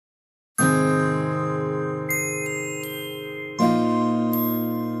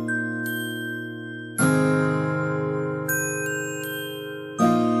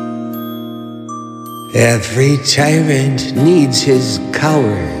Every tyrant needs his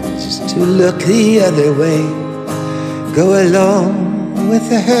cowards to look the other way. Go along with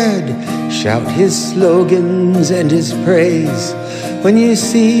the herd, shout his slogans and his praise. When you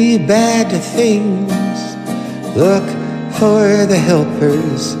see bad things, look for the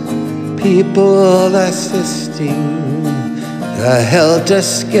helpers, people assisting the Helter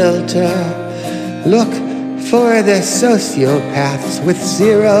Skelter. Look for the sociopaths with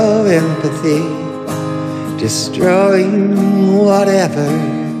zero empathy, destroying whatever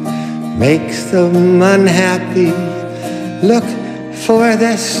makes them unhappy. Look for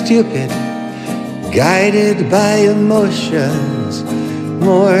the stupid, guided by emotions,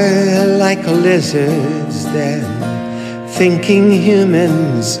 more like lizards than thinking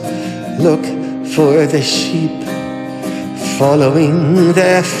humans. Look for the sheep, following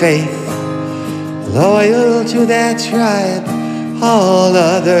their faith, loyal to their tribe, all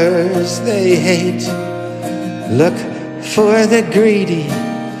others they hate. Look for the greedy,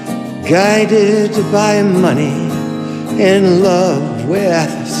 guided by money, in love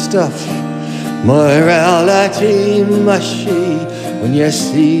with stuff. Morality mushy when you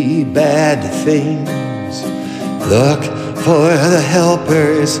see bad things. Look for the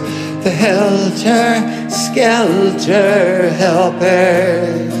helpers, the Helter Skelter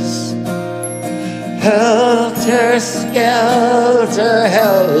helpers. Helter Skelter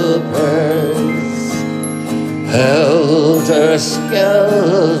helpers. Helter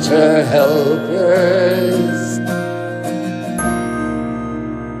Skelter helpers.